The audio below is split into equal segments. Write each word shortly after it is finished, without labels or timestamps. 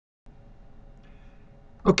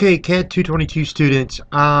Okay, CAD 222 students.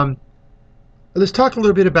 Let's talk a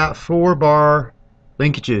little bit about four-bar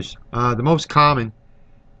linkages. The most common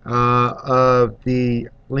of the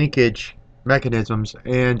linkage mechanisms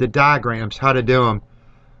and the diagrams, how to do them.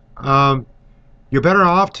 You're better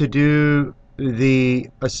off to do the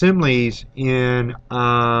assemblies in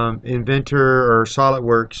Inventor or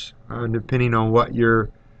SolidWorks, depending on what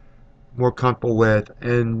you're more comfortable with,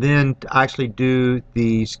 and then to actually do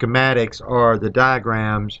the schematics or the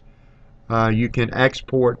diagrams. You can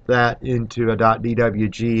export that into a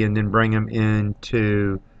 .dwg and then bring them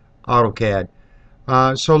into AutoCAD.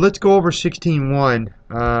 So let's go over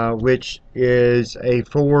 16.1, which is a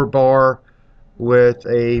 4-bar with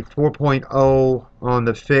a 4.0 on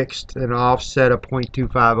the fixed and an offset of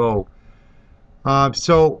 0.250.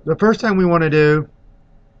 So the first thing we want to do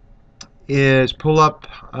is pull up.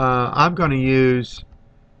 I'm going to use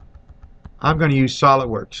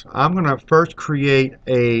SolidWorks. I'm going to first create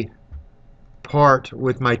a part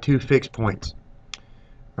with my two fixed points.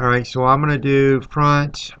 Alright, so I'm going to do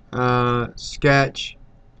front sketch.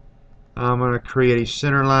 I'm going to create a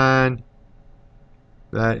center line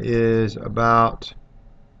that is about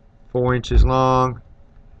 4 inches long.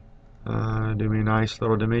 Do me a nice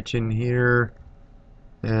little dimension here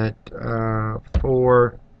at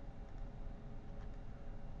 4.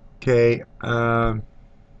 Okay.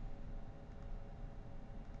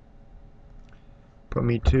 Put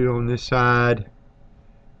me 2 on this side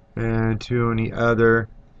and 2 on the other.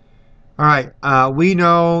 Alright, we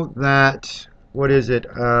know that, what is it,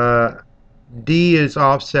 D is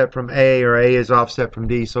offset from A, or A is offset from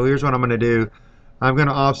D. So here's what I'm going to do. I'm going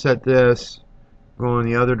to offset this, go in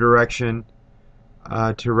the other direction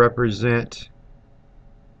to represent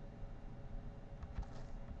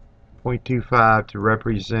 0.25 to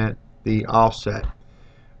represent the offset.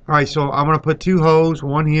 Alright, so I'm going to put 2 holes,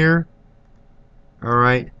 one here.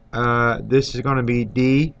 Alright, this is going to be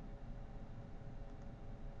D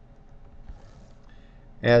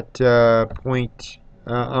at I'm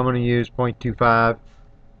going to use 0.25,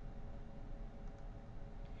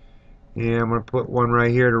 and I'm going to put one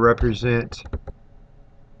right here to represent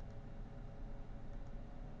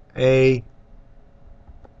A.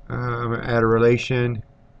 I'm going to add a relation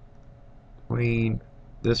between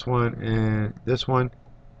this one and this one.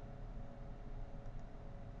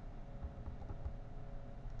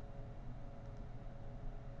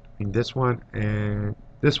 Between this one and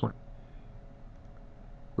this one.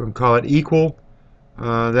 We're going to call it equal.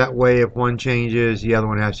 That way if one changes, the other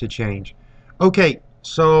one has to change. Okay,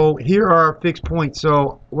 so here are our fixed points.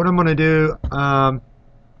 So what I'm going to do, I'm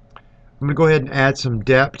going to go ahead and add some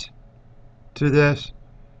depth to this.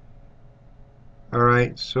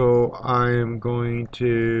 Alright, so I'm going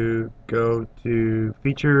to go to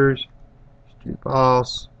Features, Extrude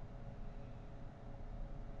False.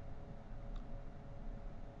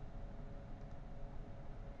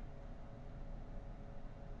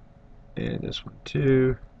 And this one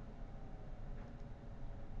too.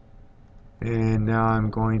 And now I'm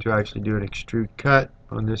going to actually do an extrude cut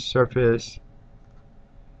on this surface.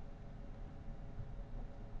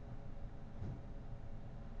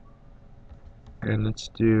 And let's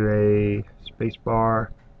do a space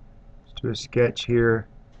bar. Let's do a sketch here.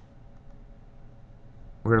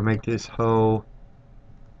 We're going to make this hole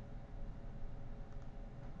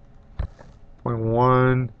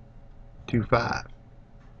 0.125.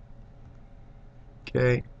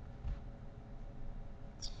 Okay.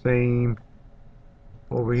 Same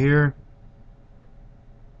over here.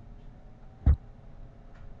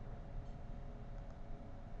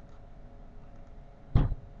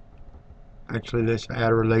 Actually, let's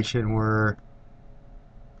add a relation where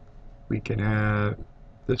we can have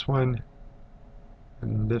this one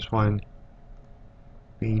and this one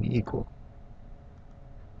being equal.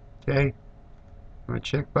 Okay. My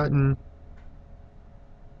check button.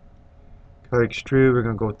 Cut extrude. We're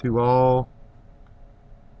going to go through all.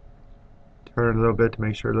 Turn it a little bit to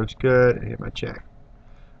make sure it looks good, and hit my check.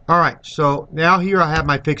 Alright, so now here I have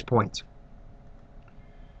my fixed points.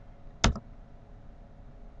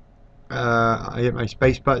 I hit my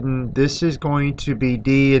space button. This is going to be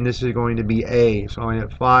D and this is going to be A. So I'm going to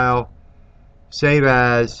hit File, Save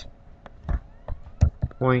As,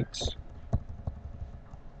 Points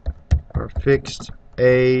are fixed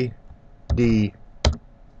A, D.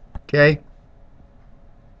 Okay?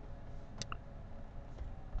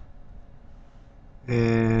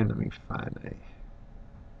 And let me find a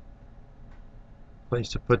place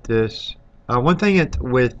to put this. One thing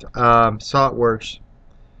with SolidWorks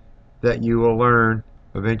that you will learn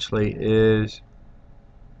eventually is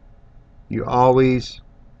you always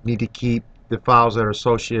need to keep the files that are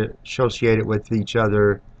associated with each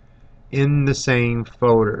other in the same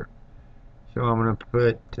folder. So I'm going to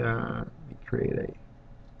put, let me create a, it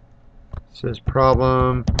says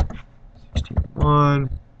problem 61,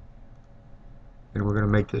 and we're going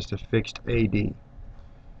to make this a fixed AD.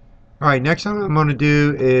 Alright, next thing I'm going to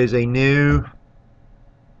do is a new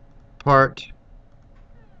part.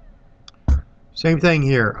 Same thing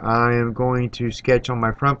here. I am going to sketch on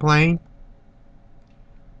my front plane.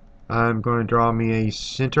 I'm going to draw me a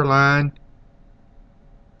center line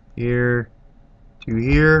here to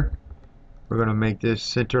here. We're going to make this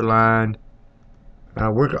center line.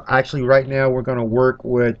 We're actually right now we're going to work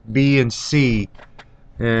with B and C,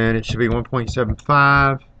 and it should be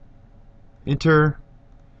 1.75. Enter,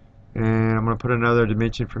 and I'm going to put another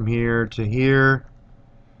dimension from here to here.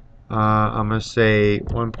 I'm going to say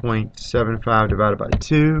 1.75 divided by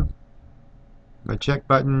 2. My check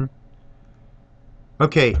button.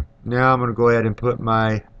 Okay, now I'm going to go ahead and put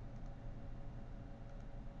my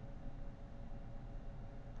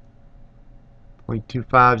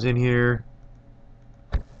 .25s in here.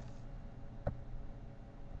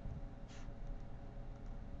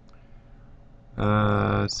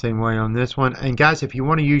 Same way on this one. And guys, if you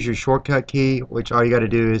want to use your shortcut key, which all you got to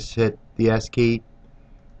do is hit the S key,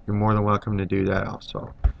 you're more than welcome to do that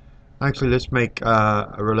also. Actually, let's make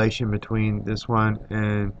a relation between this one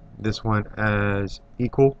and this one as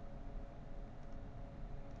equal.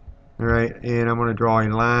 Alright, and I'm going to draw a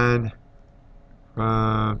line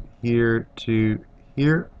from here to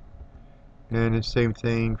here, and the same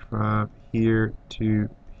thing from here to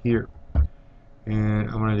here. And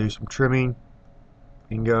I'm going to do some trimming.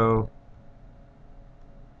 Bingo,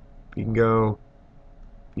 bingo,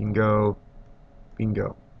 bingo,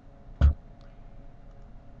 bingo.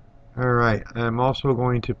 Alright, I'm also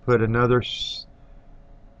going to put another,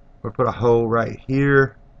 we'll put a hole right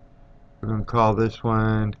here. We're going to call this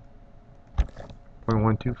one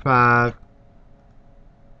 0.125.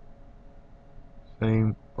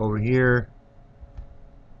 Same over here.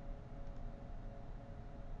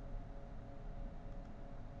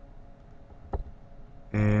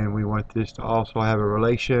 And we want this to also have a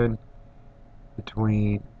relation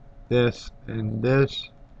between this and this.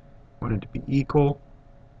 Want it to be equal.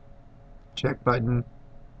 Check button.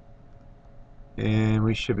 And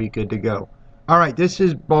we should be good to go. Alright, this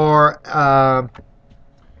is bar,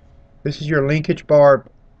 this is your linkage bar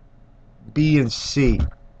B and C.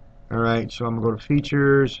 Alright, so I'm going to go to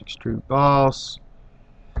features, extrude boss.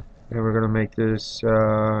 And we're going to make this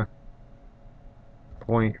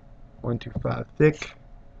 0.125 thick.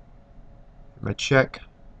 My check.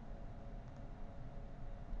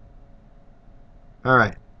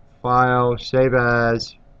 Alright, file, save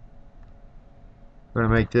as. We're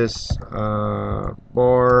going to make this bar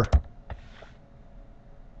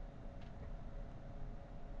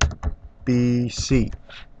BC.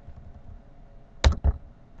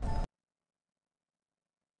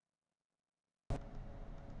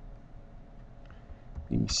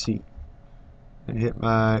 BC. And hit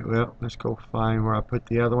my, well, let's go find where I put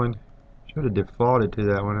the other one. Should have defaulted to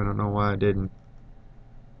that one. I don't know why I didn't.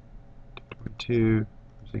 22,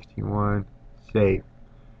 61, save.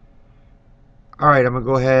 Alright, I'm going to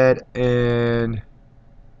go ahead and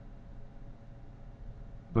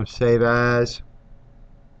I'm going to save as.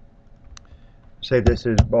 Save this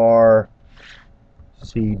as bar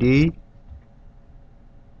CD.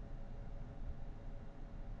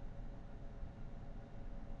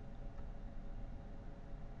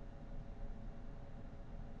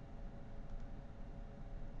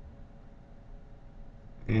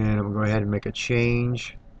 And I'm going to go ahead and make a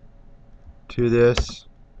change to this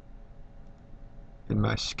in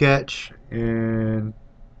my sketch. And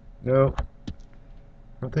no, I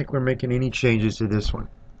don't think we're making any changes to this one.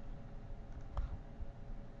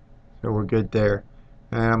 So we're good there.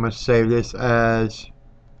 And I'm going to save this as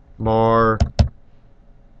bar.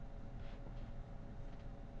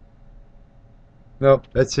 Nope,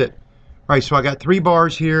 that's it. Alright, so I got 3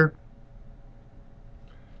 bars here.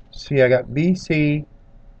 See, I got BC.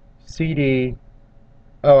 CD.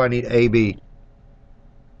 Oh, I need AB.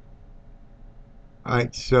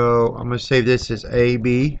 Alright, so I'm going to save this as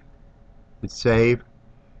AB. Hit save.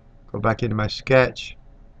 Go back into my sketch.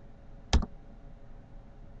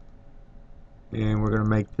 And we're going to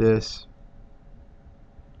make this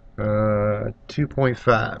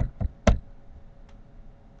 2.5.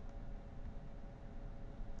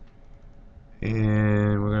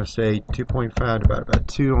 And we're going to say 2.5 divided by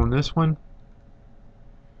 2 on this one.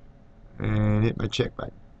 And hit my check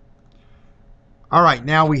button. Alright,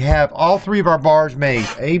 now we have all 3 of our bars made.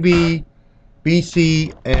 AB,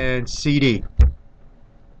 BC, and CD.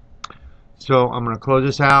 So I'm going to close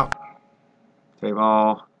this out, save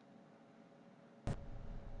all,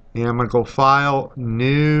 and I'm going to go File,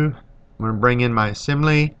 New. I'm going to bring in my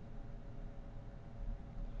assembly.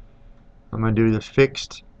 I'm going to do the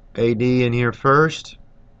fixed AD in here first,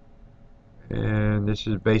 and this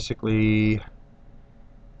is basically, I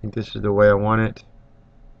think this is the way I want it.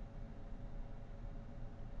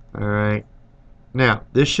 Alright, now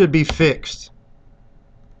this should be fixed.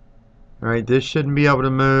 Alright, this shouldn't be able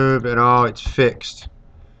to move at all, it's fixed.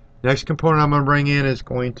 Next component I'm going to bring in is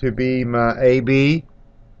going to be my AB,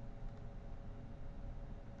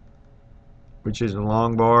 which is a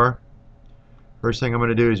long bar. First thing I'm going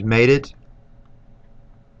to do is mate it.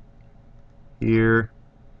 Here,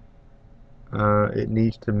 it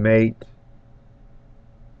needs to mate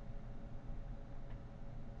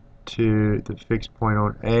to the fixed point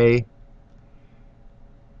on A.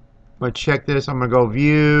 I'm going to check this. I'm going to go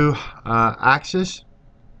View, Axis.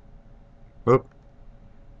 Oop,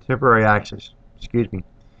 temporary axis. Excuse me.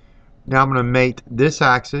 Now I'm going to mate this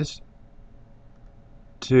axis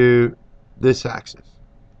to this axis.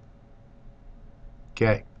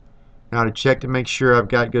 Okay. Now to check to make sure I've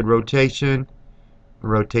got good rotation,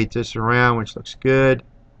 rotate this around, which looks good.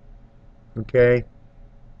 Okay.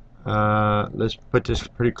 Let's put this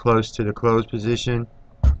pretty close to the close position.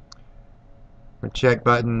 A check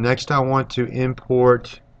button. Next I want to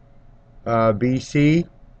import BC.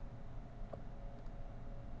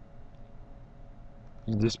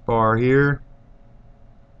 This bar here.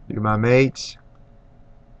 Do my mates.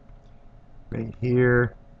 Mate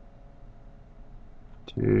here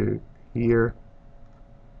to here.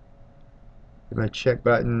 Hit my check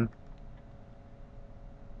button,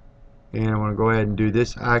 and I want to go ahead and do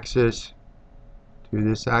this axis to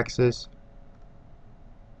this axis.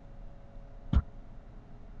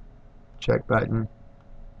 Check button.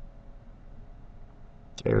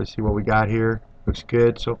 Okay, let's see what we got here. Looks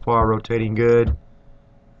good so far, rotating good.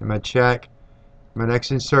 And my check. My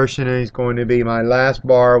next insertion is going to be my last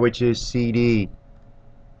bar, which is CD.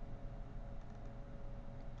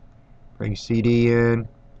 Bring CD in.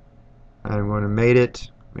 I'm going to mate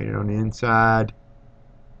it on the inside.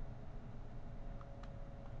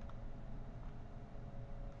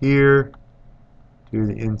 Here, to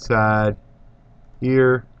the inside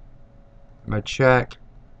here. My check.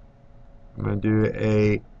 I'm going to do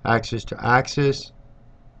a axis to axis.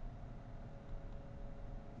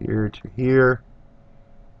 Here to here.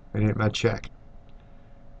 And hit my check.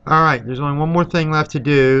 Alright, there's only one more thing left to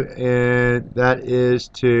do, and that is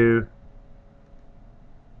to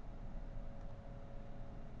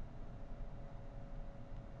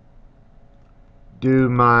do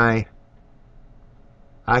my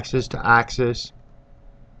axis to axis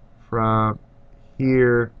from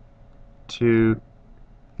here to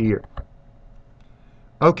here.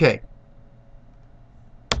 Okay,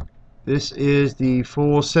 this is the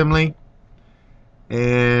full assembly,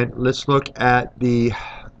 and let's look at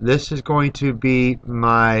this is going to be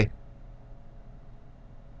my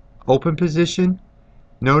open position.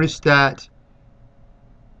 Notice that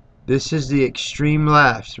this is the extreme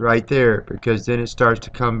left right there, because then it starts to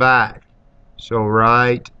come back. So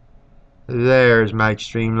right there is my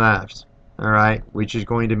extreme left, alright, which is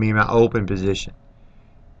going to be my open position.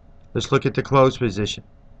 Let's look at the closed position.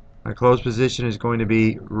 My closed position is going to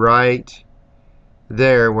be right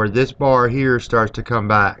there where this bar here starts to come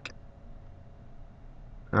back.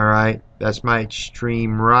 Alright, that's my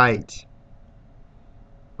extreme right.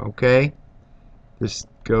 Okay, this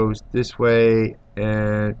goes this way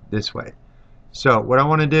and this way. So what I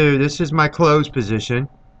want to do, this is my closed position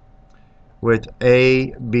with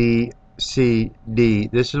A, B, C, D.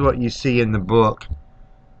 This is what you see in the book.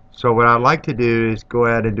 So what I'd like to do is go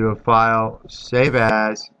ahead and do a file, save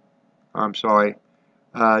as, I'm sorry,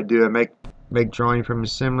 do a make drawing from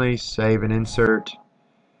assembly, save and insert,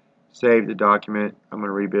 save the document. I'm going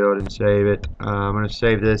to rebuild and save it. I'm going to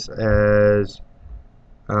save this as,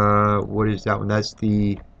 what is that one? That's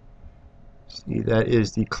the, see, that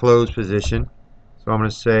is the closed position. So I'm going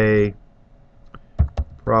to say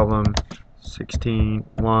problem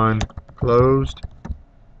 16.1 closed.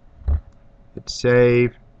 Hit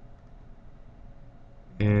save.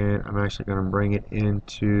 And I'm actually going to bring it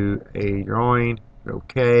into a drawing.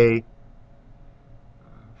 OK.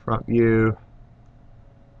 Front view.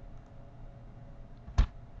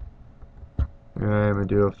 And I'm going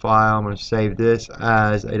to do a file. I'm going to save this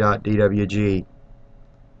as a .dwg.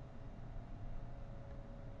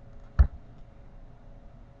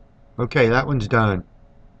 Okay, that one's done.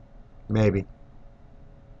 Maybe.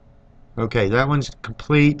 Okay, that one's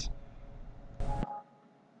complete.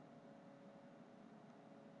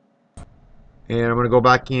 And I'm going to go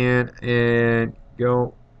back in and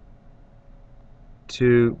go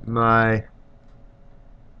to my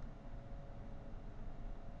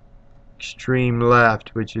extreme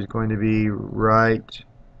left, which is going to be right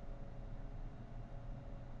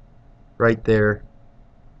there.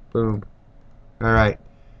 Boom. All right.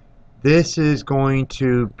 This is going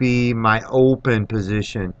to be my open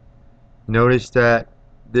position. Notice that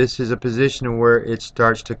this is a position where it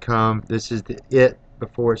starts to come. This is it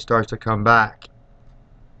before it starts to come back.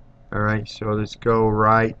 All right. So let's go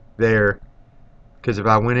right there. Because if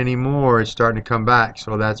I went any more, it's starting to come back.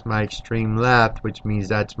 So that's my extreme left, which means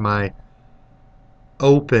that's my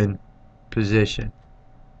open position.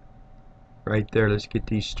 Right there. Let's get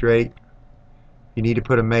these straight. If you need to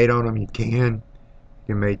put a mate on them, you can. You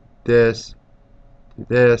can make this to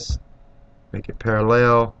this. Make it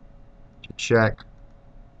parallel. Check.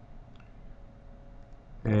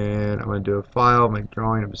 And I'm going to do a file, make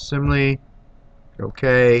drawing of assembly.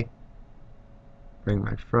 OK. Bring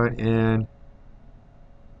my front in.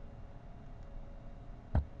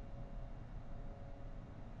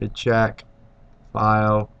 Hit check.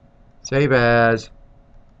 File. Save as.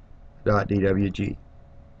 .dwg.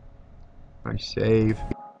 I save.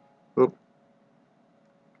 Oop.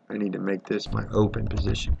 I need to make this my open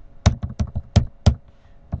position.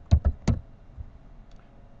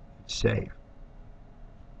 Save.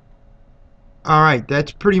 Alright,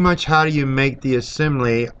 that's pretty much how you make the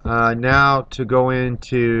assembly. Now to go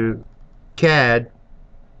into CAD,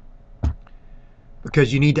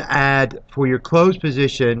 because you need to add for your closed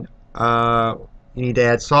position, you need to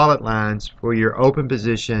add solid lines. For your open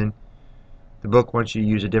position, the book wants you to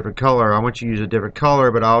use a different color. I want you to use a different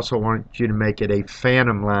color, but I also want you to make it a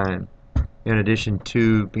phantom line in addition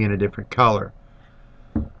to being a different color.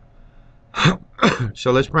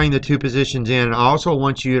 So let's bring the two positions in. I also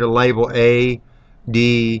want you to label A,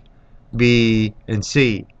 D, B, and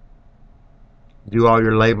C. Do all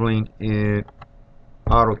your labeling in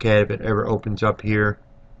AutoCAD if it ever opens up here.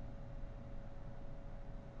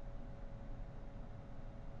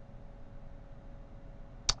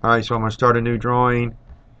 Alright, so I'm going to start a new drawing.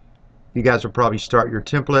 You guys will probably start your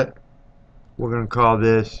template. We're going to call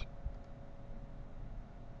this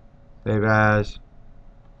Save As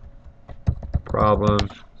Problem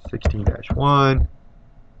 16-1.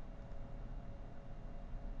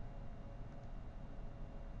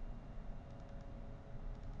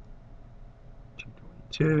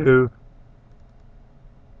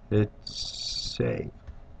 Hit save.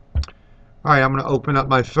 Alright, I'm going to open up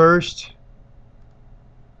my closed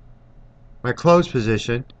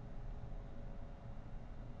position.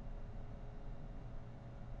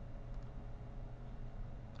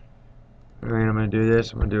 Alright, I'm going to do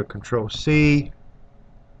this. I'm going to do a Control C.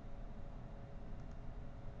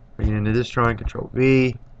 Bring it into this drawing, Control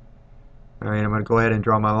V. Alright, I'm going to go ahead and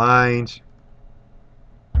draw my lines.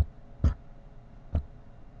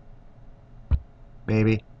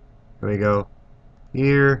 Maybe. Here we go.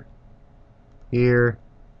 Here, here,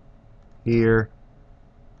 here,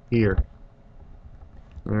 here.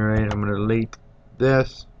 Alright, I'm going to delete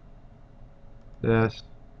this, this,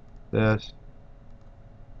 this.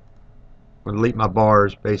 I'm going to delete my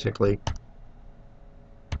bars, basically.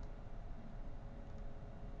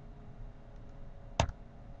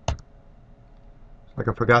 Like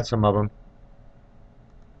I forgot some of them.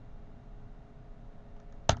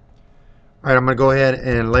 Alright, I'm going to go ahead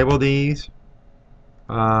and label these.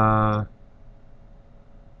 I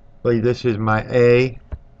believe this is my A.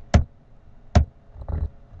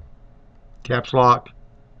 Caps lock.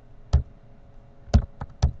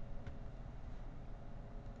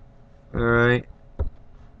 Alright.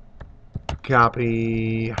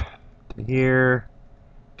 Copy to here.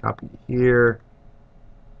 Copy to here.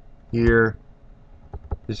 Here.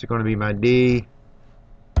 This is going to be my D.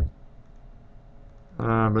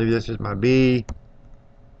 I believe this is my B.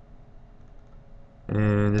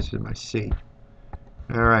 And this is my C.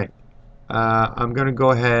 Alright. I'm going to go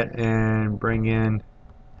ahead and bring in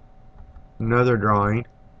another drawing,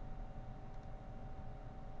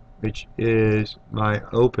 which is my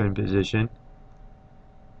open position.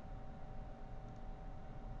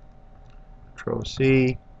 Control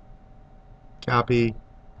C, copy,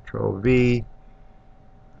 Control V.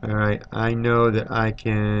 Alright, I know that I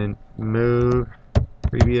can move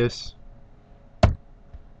previous.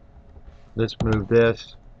 Let's move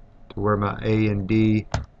this to where my A and D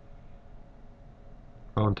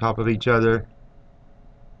are on top of each other.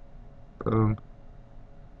 Boom.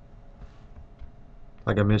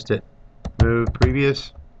 Like I missed it. Move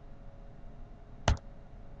previous.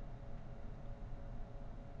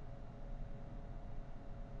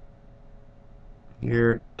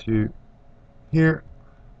 Here to here.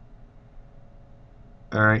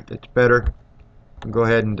 Alright, that's better. I'll go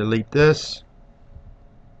ahead and delete this.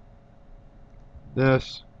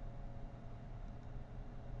 This.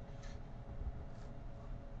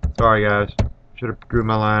 Sorry guys, should have drew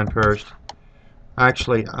my line first.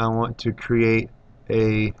 Actually, I want to create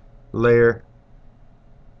a layer.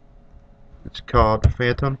 It's called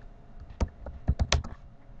Phantom.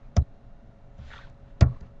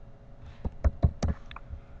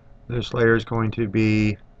 This layer is going to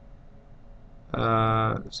be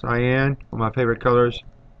cyan, one of my favorite colors,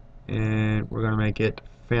 and we're going to make it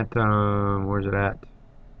Phantom. Where's it at?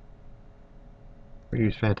 We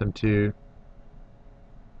use Phantom 2.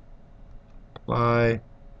 Apply.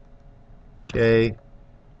 Okay.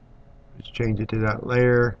 Let's change it to that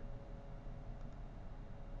layer.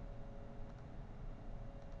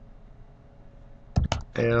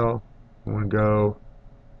 L. I want to go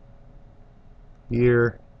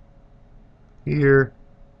here, here,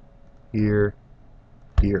 here,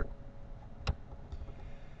 here.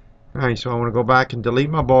 Alright, so I want to go back and delete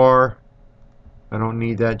my bar. I don't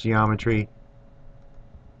need that geometry.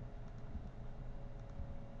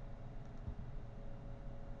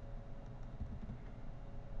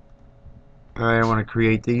 Alright, I want to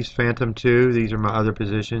create these Phantom 2. These are my other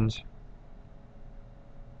positions.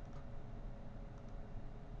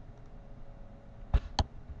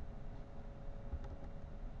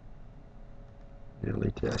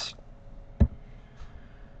 Delete this.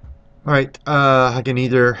 Alright, I can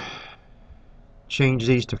either change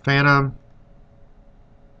these to Phantom,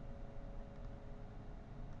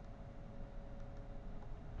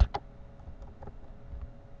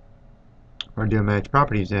 or do match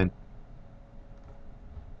properties in.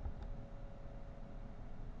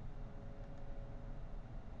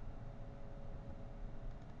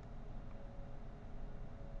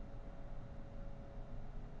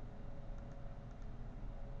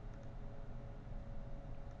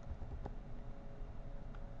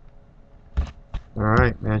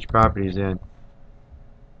 Alright, match properties in.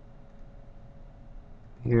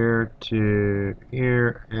 Here to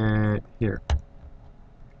here and here.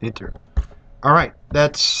 Enter. Alright,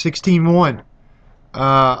 that's 16.1.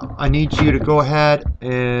 I need you to go ahead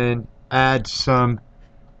and add some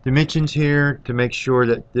dimensions here to make sure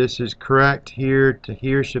that this is correct. Here to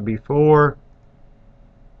here should be 4,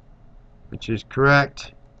 which is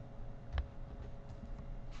correct.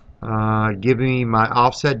 Give me my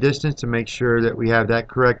offset distance to make sure that we have that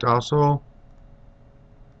correct also.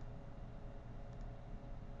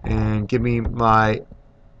 And give me my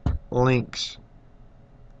links.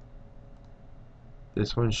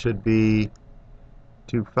 This one should be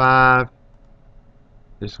 2.5.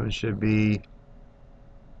 This one should be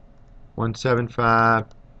 1.75.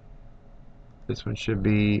 This one should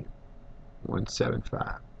be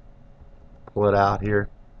 1.75. Pull it out here.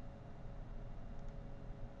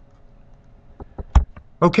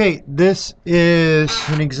 Okay, this is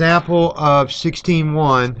an example of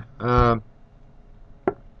 16.1.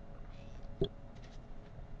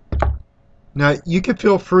 Now you can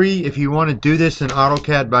feel free if you want to do this in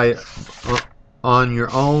AutoCAD on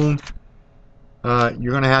your own.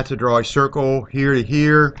 You're going to have to draw a circle here to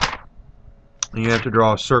here, and you have to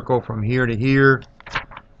draw a circle from here to here.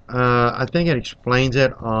 I think it explains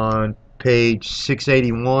it on page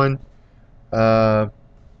 681.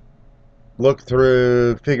 Look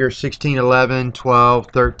through figure 16, 11, 12,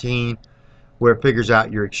 13, where it figures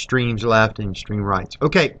out your extremes left and extreme rights.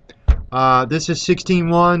 Okay, this is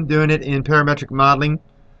 16.1, doing it in parametric modeling,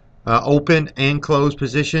 open and closed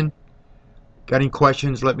position. Got any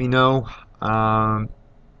questions, let me know. And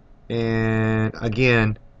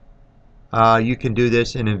again, you can do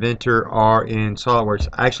this in Inventor or in SolidWorks.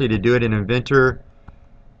 Actually, to do it in Inventor,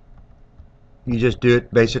 you just do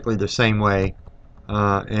it basically the same way.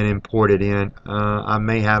 And import it in. I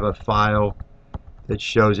may have a file that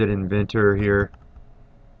shows it in Inventor here.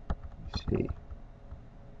 Let's see.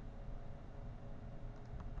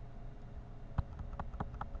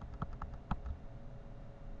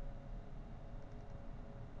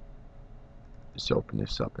 Just open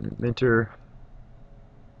this up in Inventor.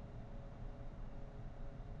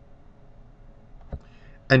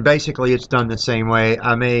 And basically it's done the same way.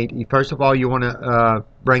 First of all, you want to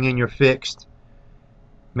bring in your fixed,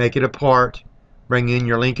 make it a part, bring in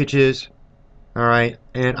your linkages. Alright,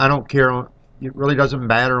 and I don't care, it really doesn't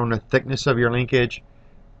matter on the thickness of your linkage.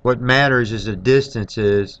 What matters is the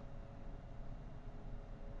distances.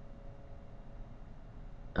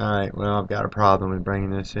 Alright, well, I've got a problem with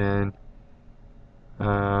bringing this in.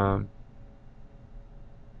 For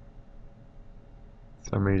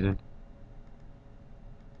some reason.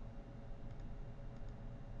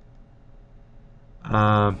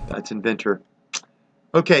 That's inventor.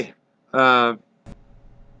 Okay.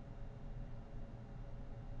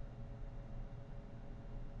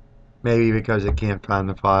 Maybe because I can't find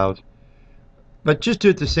the files. But just do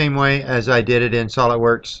it the same way as I did it in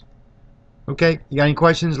SolidWorks. Okay, you got any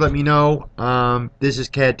questions, let me know. This is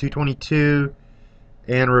CAD 222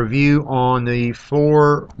 and review on the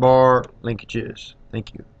 4-bar linkages.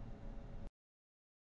 Thank you.